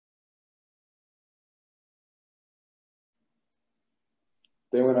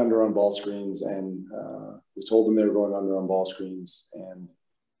they went under on ball screens, and we told them they were going under on ball screens, and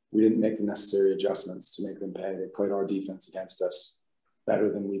we didn't make the necessary adjustments to make them pay. They played our defense against us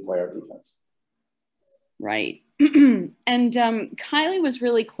better than we play our defense. Right. And Kylie was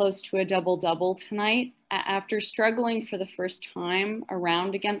really close to a double-double tonight after struggling for the first time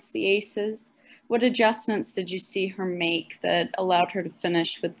around against the Aces. What adjustments did you see her make that allowed her to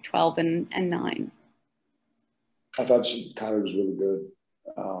finish with 12 and 9? I thought Kylie was really good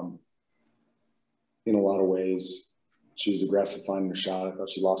in a lot of ways. She was aggressive finding her shot. I thought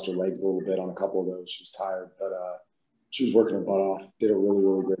she lost her legs a little bit on a couple of those. She was tired, but she was working her butt off. Did a really,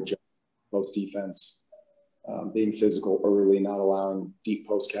 really great job. Post defense, being physical early, not allowing deep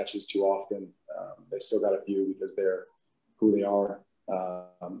post catches too often. They still got a few because they're who they are.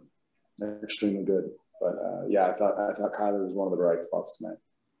 They're extremely good. But yeah, I thought Kylie was one of the bright spots tonight.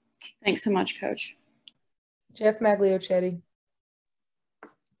 Thanks so much, Coach. Jeff Magliochetti.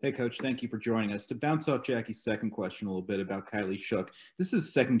 Hey, Coach, thank you for joining us. To bounce off Jackie's second question a little bit about Kylie Shook, this is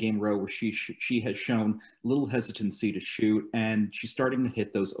the second game row where she has shown little hesitancy to shoot, and she's starting to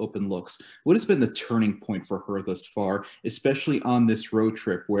hit those open looks. What has been the turning point for her thus far, especially on this road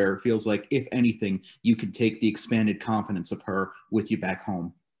trip where it feels like, if anything, you can take the expanded confidence of her with you back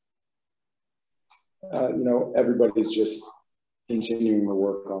home? Everybody's just continuing to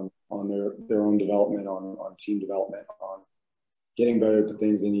work on their own development, on team development, on getting better at the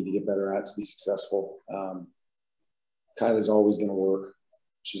things they need to get better at to be successful. Kylie's always going to work.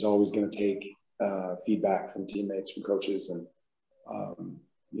 She's always going to take feedback from teammates, from coaches, and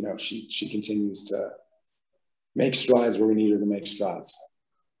she continues to make strides where we need her to make strides.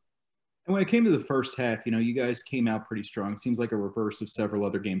 And when it came to the first half, you guys came out pretty strong. It seems like a reverse of several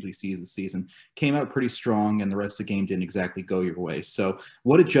other games we see this season. Came out pretty strong, and the rest of the game didn't exactly go your way. So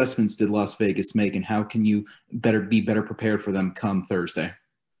what adjustments did Las Vegas make, and how can you be better prepared for them come Thursday?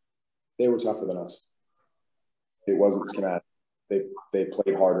 They were tougher than us. It wasn't schematic. They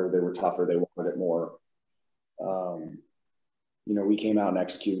played harder. They were tougher. They wanted it more. We came out and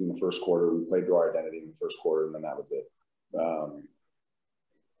executed in the first quarter. We played to our identity in the first quarter, and then that was it.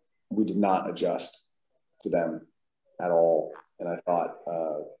 We did not adjust to them at all. And I thought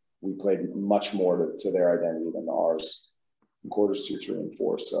we played much more to their identity than ours in quarters 2, 3, and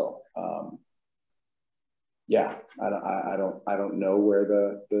 4. So, I don't know where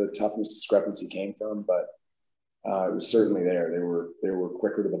the toughness discrepancy came from, but it was certainly there. They were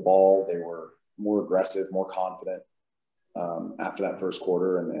quicker to the ball. They were more aggressive, more confident after that first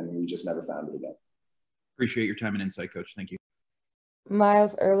quarter, and we just never found it again. Appreciate your time and insight, Coach. Thank you.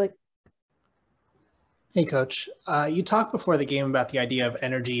 Miles Ehrlich. Hey, Coach. You talked before the game about the idea of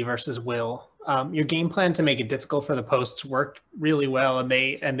energy versus will. Your game plan to make it difficult for the posts worked really well, and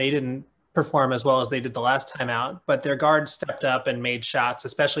they didn't perform as well as they did the last time out, but their guards stepped up and made shots,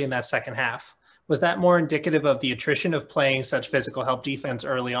 especially in that second half. Was that more indicative of the attrition of playing such physical help defense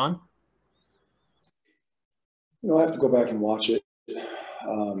early on? I have to go back and watch it.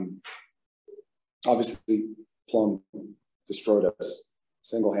 Obviously, Plum destroyed us.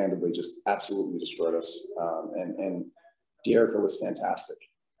 Single-handedly, just absolutely destroyed us. And De'Erica was fantastic.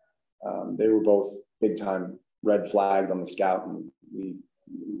 They were both big-time red flagged on the scout, and we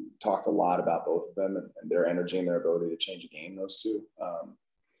talked a lot about both of them and their energy and their ability to change a game, those two.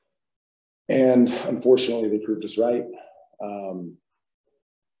 And unfortunately, they proved us right.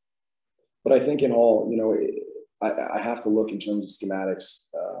 But I think in all, I have to look in terms of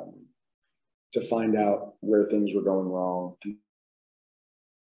schematics to find out where things were going wrong.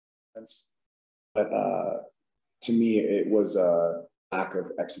 But to me, it was a lack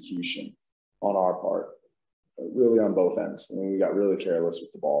of execution on our part, really on both ends. We got really careless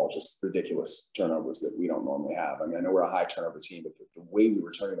with the ball, just ridiculous turnovers that we don't normally have. I know we're a high turnover team, but the way we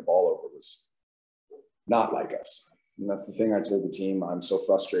were turning the ball over was not like us. And that's the thing I told the team. I'm so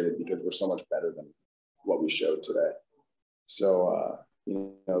frustrated because we're so much better than what we showed today. So,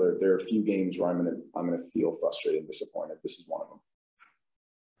 there are a few games where I'm gonna feel frustrated and disappointed. This is one of them.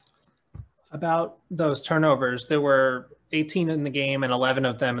 About those turnovers, there were 18 in the game and 11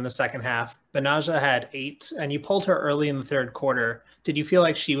 of them in the second half. Betnijah had 8, and you pulled her early in the third quarter. Did you feel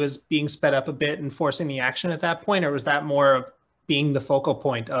like she was being sped up a bit and forcing the action at that point, or was that more of being the focal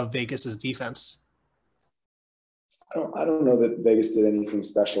point of Vegas's defense? I don't know that Vegas did anything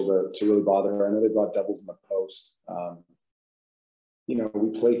special to really bother her. I know they brought doubles in the post. We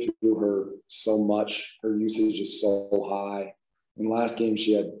play through her so much. Her usage is so high. In the last game,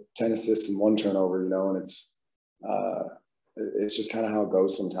 she had 10 assists and 1 turnover, and it's just kind of how it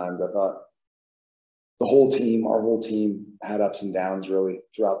goes sometimes. I thought the whole team, our whole team had ups and downs really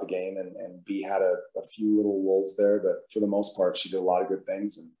throughout the game, and B had a few little lulls there, but for the most part, she did a lot of good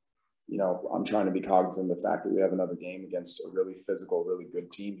things. And, you know, I'm trying to be cognizant of the fact that we have another game against a really physical, really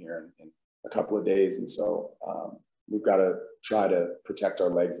good team here in a couple of days. And so we've got to try to protect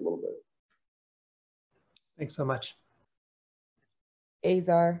our legs a little bit. Thanks so much.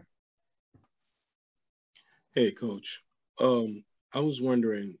 Azar. Hey, Coach. I was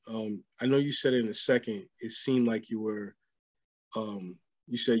wondering, I know you said in the second, it seemed like you were,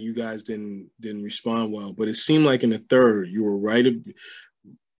 you said you guys didn't respond well, but it seemed like in the third, you were right.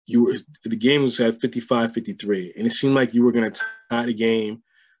 The game was at 55-53, and it seemed like you were going to tie the game,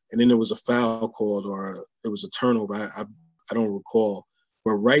 and then there was a foul called or there was a turnover. I don't recall.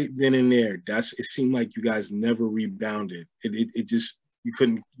 But right then and there, it seemed like you guys never rebounded. It just, you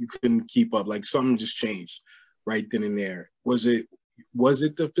couldn't keep up. Like something just changed right then and there. Was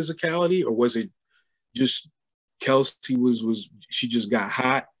it the physicality, or was it just Kelsey she just got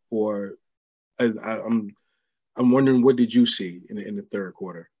hot? Or I'm wondering, what did you see in the third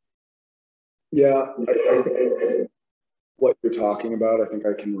quarter? Yeah, I think what you're talking about, I think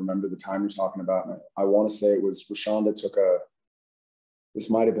I can remember the time you're talking about. And I want to say it was Rashonda this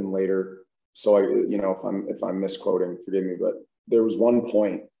might have been later. So if I'm misquoting, forgive me, but there was one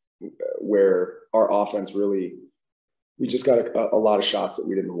point where our offense really, we just got a lot of shots that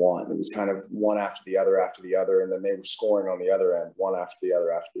we didn't want. It was kind of one after the other, and then they were scoring on the other end, one after the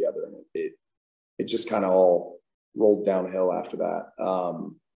other, and it just kind of all rolled downhill after that.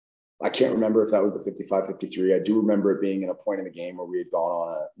 I can't remember if that was the 55-53. I do remember it being in a point in the game where we had gone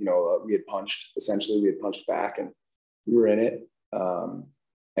on we had punched back, and we were in it.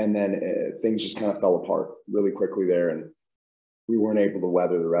 And then things just kind of fell apart really quickly there, and we weren't able to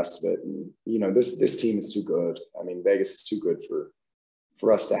weather the rest of it. And, this team is too good. I mean, Vegas is too good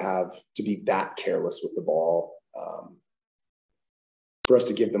for us to be that careless with the ball, for us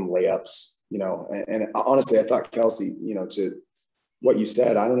to give them layups, and honestly, I thought Kelsey, to what you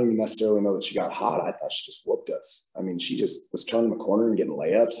said, I don't even necessarily know that she got hot. I thought she just whooped us. I mean, she just was turning the corner and getting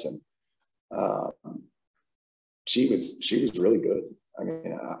layups, and she was really good. I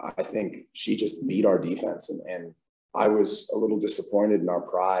mean, I think she just beat our defense, and I was a little disappointed in our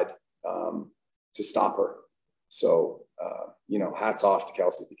pride to stop her. So, hats off to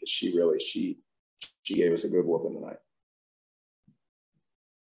Kelsey, because she gave us a good whooping tonight.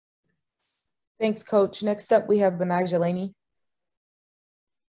 Thanks, Coach. Next up, we have Betnijah Laney.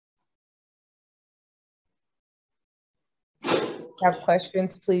 Have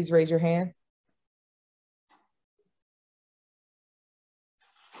questions, please raise your hand.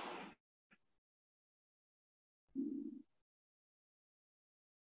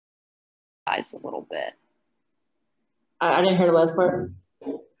 Guys, a little bit. I didn't hear the last part.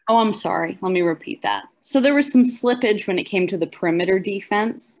 Oh, I'm sorry. Let me repeat that. So there was some slippage when it came to the perimeter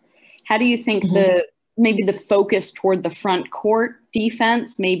defense. How do you think maybe the focus toward the front court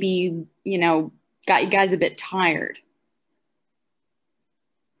defense maybe, got you guys a bit tired?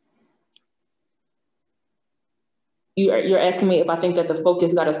 You're asking me if I think that the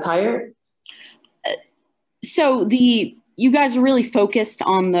focus got us tired? So you guys are really focused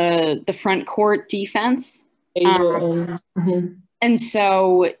on the front court defense. And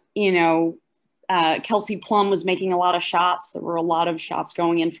so, Kelsey Plum was making a lot of shots. There were a lot of shots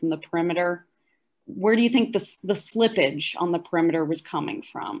going in from the perimeter. Where do you think the slippage on the perimeter was coming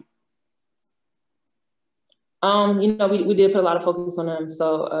from? We did put a lot of focus on them.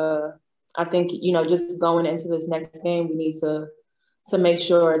 So I think, just going into this next game, we need to make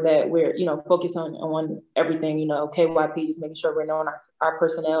sure that we're, focused on everything, KYP, just making sure we're knowing our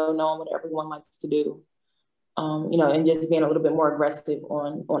personnel, knowing what everyone likes to do, and just being a little bit more aggressive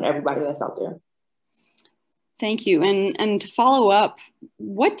on everybody that's out there. Thank you. And to follow up,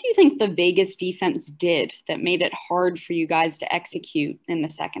 what do you think the Vegas defense did that made it hard for you guys to execute in the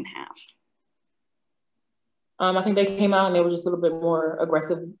second half? I think they came out and they were just a little bit more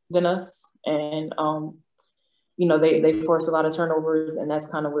aggressive than us. And, they forced a lot of turnovers, and that's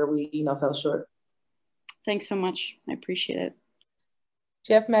kind of where we, fell short. Thanks so much. I appreciate it.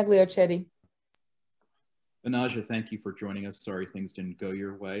 Jeff Magliochetti. Betnijah, thank you for joining us. Sorry things didn't go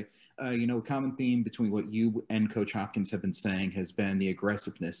your way. A common theme between what you and Coach Hopkins have been saying has been the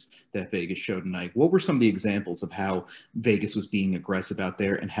aggressiveness that Vegas showed tonight. What were some of the examples of how Vegas was being aggressive out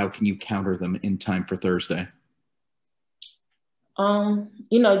there, and how can you counter them in time for Thursday?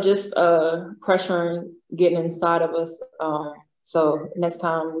 Just pressuring, getting inside of us. So next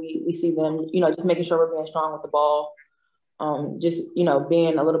time we see them, just making sure we're being strong with the ball.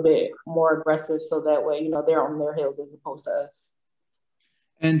 Being a little bit more aggressive, so that way, they're on their heels as opposed to us.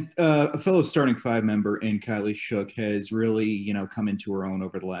 And a fellow starting five member in Kylie Shook has really, come into her own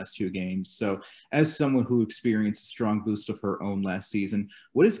over the last two games. So as someone who experienced a strong boost of her own last season,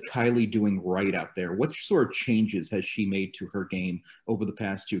 what is Kylie doing right out there? What sort of changes has she made to her game over the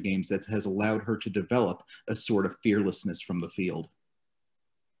past two games that has allowed her to develop a sort of fearlessness from the field?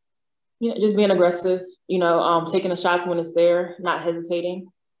 Just being aggressive, taking the shots when it's there, not hesitating.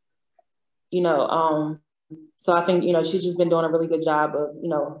 So I think, she's just been doing a really good job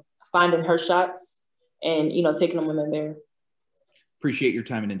of, finding her shots and, taking them when they're there. Appreciate your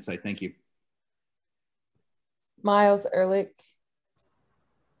time and insight. Thank you. Miles Ehrlich.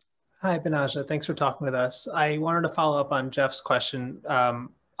 Hi, Betnijah. Thanks for talking with us. I wanted to follow up on Jeff's question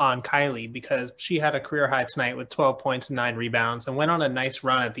on Kylie, because she had a career high tonight with 12 points and 9 rebounds and went on a nice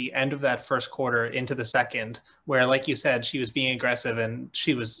run at the end of that first quarter into the second, where, like you said, she was being aggressive and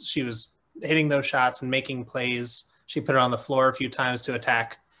she was hitting those shots and making plays. She put it on the floor a few times to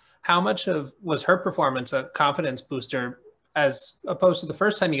attack. How much was her performance a confidence booster as opposed to the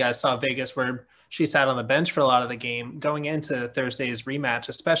first time you guys saw Vegas, where she sat on the bench for a lot of the game, going into Thursday's rematch,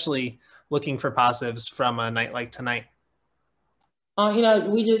 especially looking for positives from a night like tonight?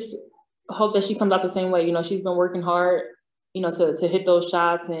 We just hope that she comes out the same way. She's been working hard, to hit those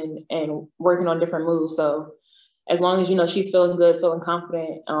shots and working on different moves. So as long as, she's feeling good, feeling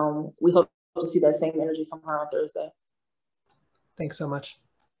confident, we hope to see that same energy from her on Thursday. Thanks so much.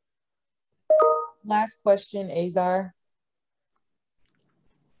 Last question, Azar.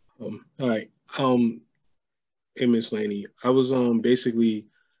 All right. Hey, Miss Laney, I was basically,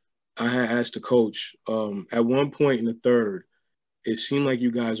 I had asked the coach at one point in the third, it seemed like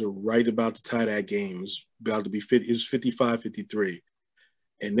you guys were right about to tie that game. It was about to be it was 55-53.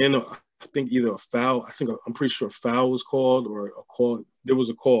 And then I think either a foul, I'm pretty sure a foul was called or a call. There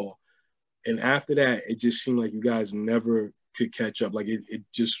was a call. And after that, it just seemed like you guys never could catch up. Like it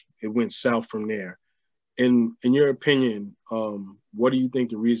went south from there. In your opinion, what do you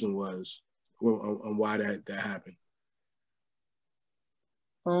think the reason was on why that happened?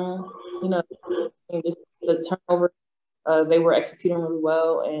 Just the turnover. They were executing really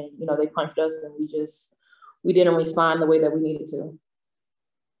well, and they punched us, and we didn't respond the way that we needed to.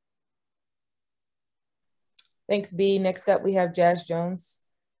 Thanks, B. Next up, we have Jazz Jones.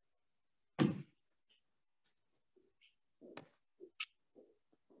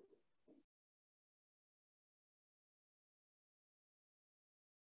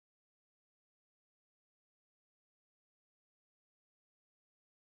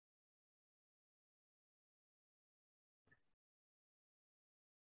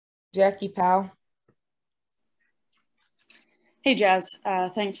 Jackie Powell. Hey, Jazz.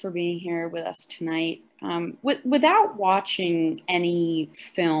 Thanks for being here with us tonight. Without watching any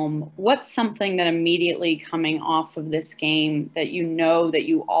film, what's something that immediately coming off of this game that that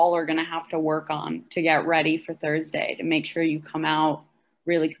you all are going to have to work on to get ready for Thursday to make sure you come out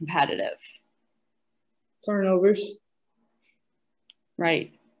really competitive? Turnovers.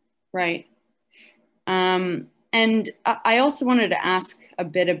 Right. And I also wanted to ask a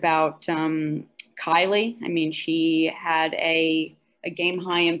bit about Kylie. I mean, she had a game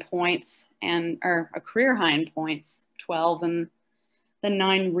high in points or a career high in points, 12 and the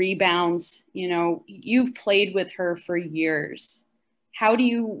 9 rebounds. You've played with her for years. What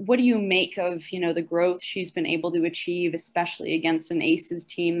do you make of, the growth she's been able to achieve, especially against an Aces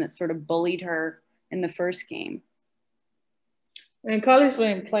team that sort of bullied her in the first game? And Kylie's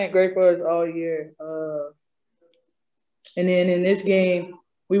been playing great for us all year. And then in this game,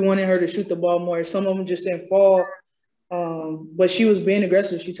 we wanted her to shoot the ball more. Some of them just didn't fall. But she was being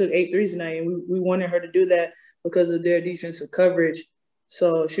aggressive. She took 8 threes tonight, and we wanted her to do that because of their defensive coverage.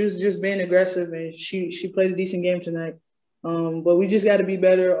 So she was just being aggressive, and she played a decent game tonight. But we just got to be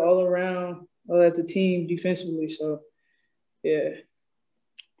better all around as a team defensively. So, yeah.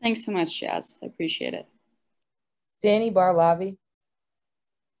 Thanks so much, Jazz. I appreciate it. Danny Barlavi.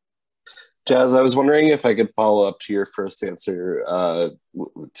 Jazz, I was wondering if I could follow up to your first answer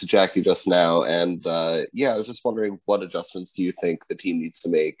to Jackie just now. And I was just wondering, what adjustments do you think the team needs to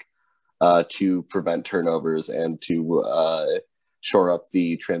make to prevent turnovers and to shore up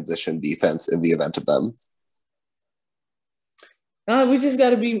the transition defense in the event of them? We just got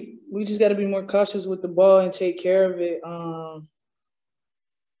to be more cautious with the ball and take care of it.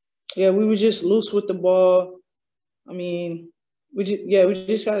 We were just loose with the ball. I mean,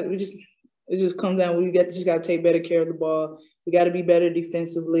 it just comes down. We just got to take better care of the ball. We got to be better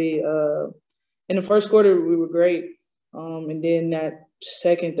defensively. In the first quarter, we were great. And then that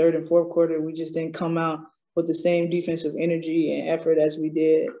second, third, and fourth quarter, we just didn't come out with the same defensive energy and effort as we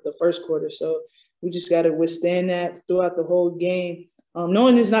did the first quarter. So we just got to withstand that throughout the whole game.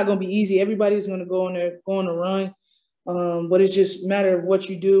 knowing it's not going to be easy. Everybody's going to go on a run, but it's just a matter of what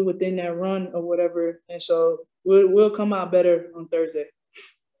you do within that run or whatever. And so we'll come out better on Thursday.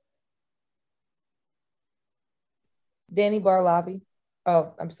 Danny Barlavi.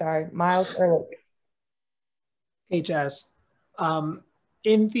 Oh, I'm sorry. Miles Ehrlich. Hey, Jazz.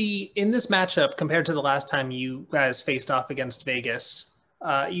 In this matchup, compared to the last time you guys faced off against Vegas,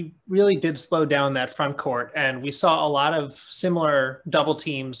 you really did slow down that front court, and we saw a lot of similar double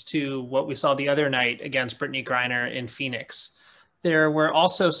teams to what we saw the other night against Brittney Griner in Phoenix. There were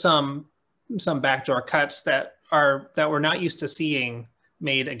also some backdoor cuts that we're not used to seeing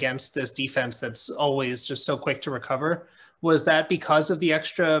made against this defense that's always just so quick to recover. Was that because of the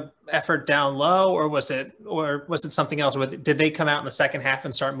extra effort down low, or was it something else? Did they come out in the second half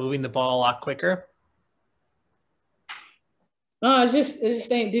and start moving the ball a lot quicker? No, it's just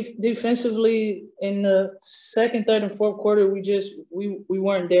think defensively in the second, third, and fourth quarter, we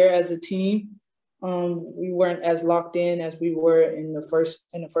weren't there as a team. We weren't as locked in as we were in the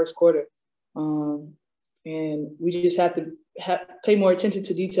first quarter, and we just had to pay more attention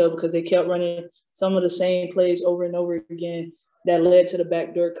to detail because they kept running some of the same plays over and over again that led to the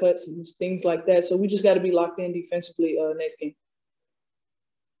backdoor cuts and things like that. So we just got to be locked in defensively next game.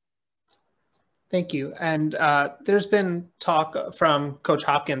 Thank you. And there's been talk from Coach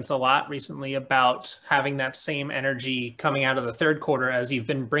Hopkins a lot recently about having that same energy coming out of the third quarter as you've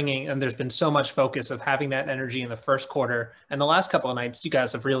been bringing, and there's been so much focus of having that energy in the first quarter. And the last couple of nights, you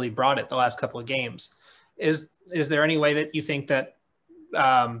guys have really brought it the last couple of games. Is there any way that you think that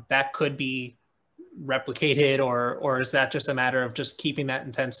that could be replicated, or is that just a matter of just keeping that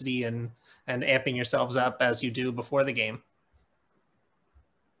intensity and amping yourselves up as you do before the game?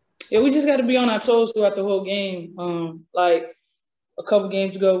 Yeah, we just got to be on our toes throughout the whole game. Like a couple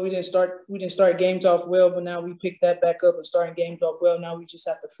games ago, we didn't start games off well, but now we picked that back up and starting games off well. Now we just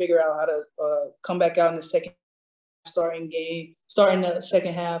have to figure out how to come back out in the second, starting the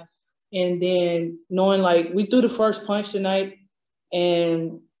second half, and then knowing like we threw the first punch tonight,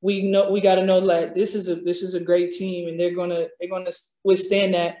 and we got to know like this is a great team, and they're gonna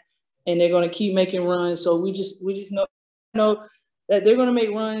withstand that, and they're gonna keep making runs. So we just know that they're gonna make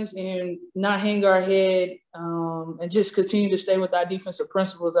runs and not hang our head, and just continue to stay with our defensive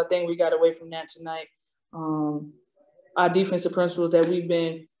principles. I think we got away from that tonight. Our defensive principles that we've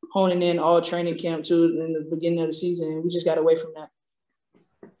been honing in all training camp to in the beginning of the season, and we just got away from that.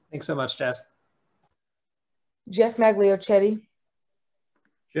 Thanks so much, Jazz. Jeff Magliochetti.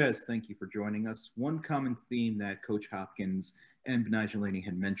 Jazz, thank you for joining us. One common theme that Coach Hopkins and Betnijah Laney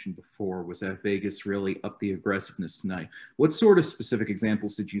had mentioned before was that Vegas really upped the aggressiveness tonight. What sort of specific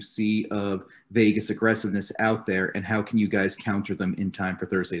examples did you see of Vegas aggressiveness out there, and how can you guys counter them in time for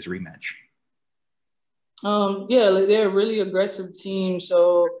Thursday's rematch? Yeah, they're a really aggressive team,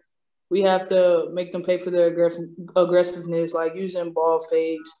 so we have to make them pay for their aggressiveness, like using ball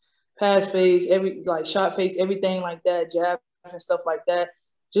fakes, pass fakes, shot fakes, everything like that, jabs and stuff like that,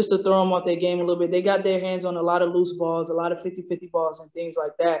 just to throw them off their game a little bit. They got their hands on a lot of loose balls, a lot of 50-50 balls and things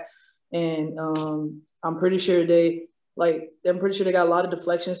like that. And I'm pretty sure they got a lot of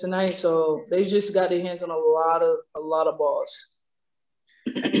deflections tonight. So they just got their hands on a lot of balls.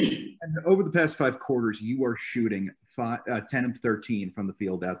 And over the past 5 quarters, you are shooting 10 of 13 from the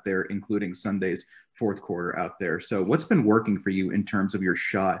field out there, including Sunday's fourth quarter out there. So what's been working for you in terms of your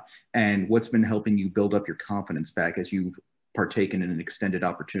shot, and what's been helping you build up your confidence back as you've partaken in an extended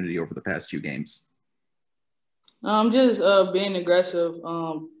opportunity over the past 2 games? I'm just being aggressive,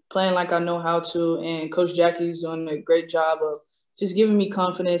 playing like I know how to, and Coach Jackie's doing a great job of just giving me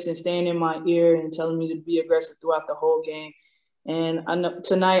confidence and staying in my ear and telling me to be aggressive throughout the whole game. And I know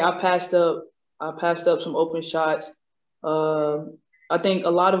tonight I passed up some open shots. I think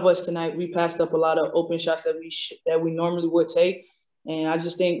a lot of us tonight, we passed up a lot of open shots that we normally would take. And I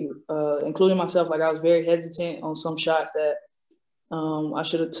just think, including myself, like I was very hesitant on some shots that I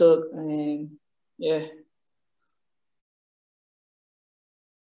should have took. And yeah.